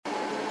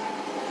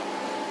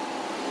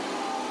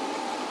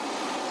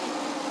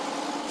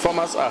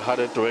Farmers are hard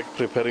at work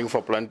preparing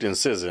for planting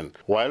season,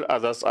 while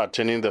others are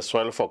turning the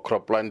soil for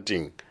crop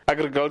planting.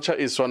 Agriculture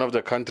is one of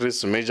the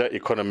country's major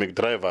economic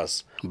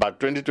drivers, but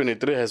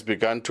 2023 has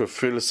begun to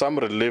feel some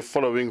relief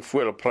following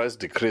fuel price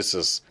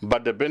decreases.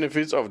 But the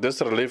benefits of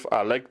this relief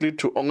are likely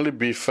to only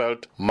be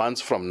felt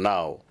months from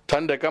now.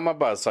 Thandeka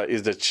Mabasa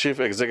is the Chief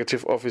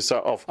Executive Officer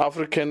of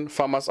African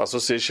Farmers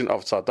Association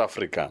of South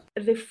Africa.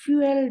 The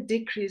fuel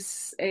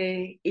decrease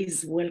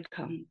is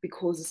welcome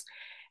because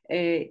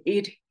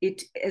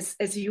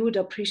as you would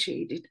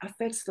appreciate, it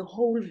affects the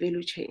whole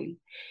value chain,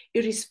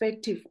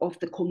 irrespective of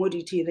the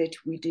commodity that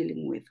we're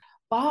dealing with.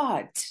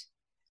 But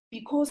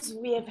because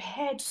we have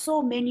had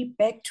so many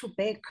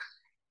back-to-back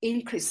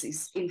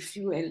increases in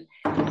fuel,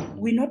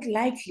 we're not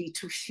likely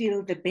to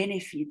feel the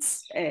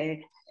benefits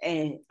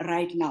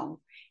right now.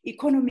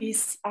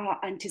 Economists are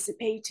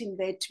anticipating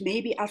that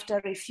maybe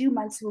after a few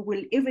months, we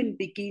will even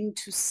begin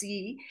to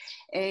see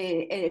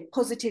a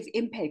positive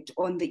impact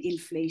on the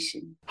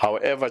inflation.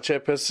 However,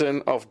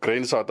 Chairperson of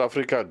Grain South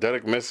Africa,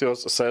 Derek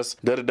Matthews, says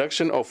the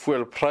reduction of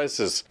fuel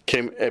prices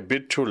came a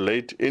bit too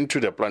late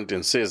into the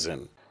planting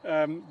season.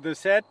 The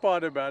sad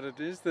part about it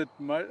is that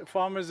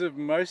farmers have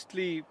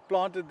mostly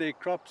planted their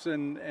crops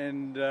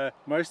and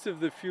most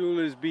of the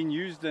fuel has been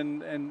used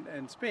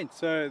and spent.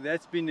 So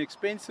that's been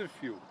expensive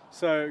fuel.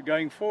 So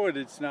going forward,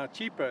 it's now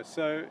cheaper.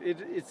 So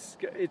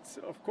it's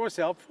of course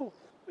helpful,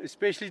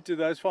 especially to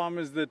those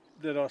farmers that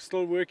are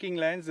still working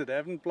lands that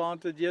haven't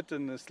planted yet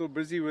and are still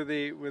busy with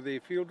their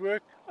field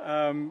work.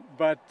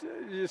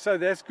 So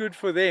that's good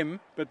for them,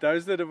 but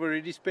those that have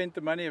already spent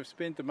the money have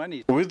spent the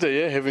money. With the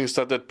year having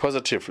started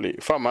positively,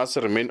 farmers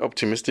remain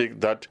optimistic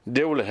that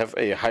they will have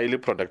a highly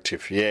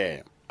productive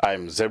year.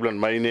 I'm Zebulon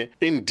Maine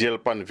in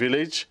Deelpan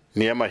village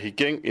near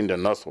Mahikeng in the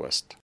northwest.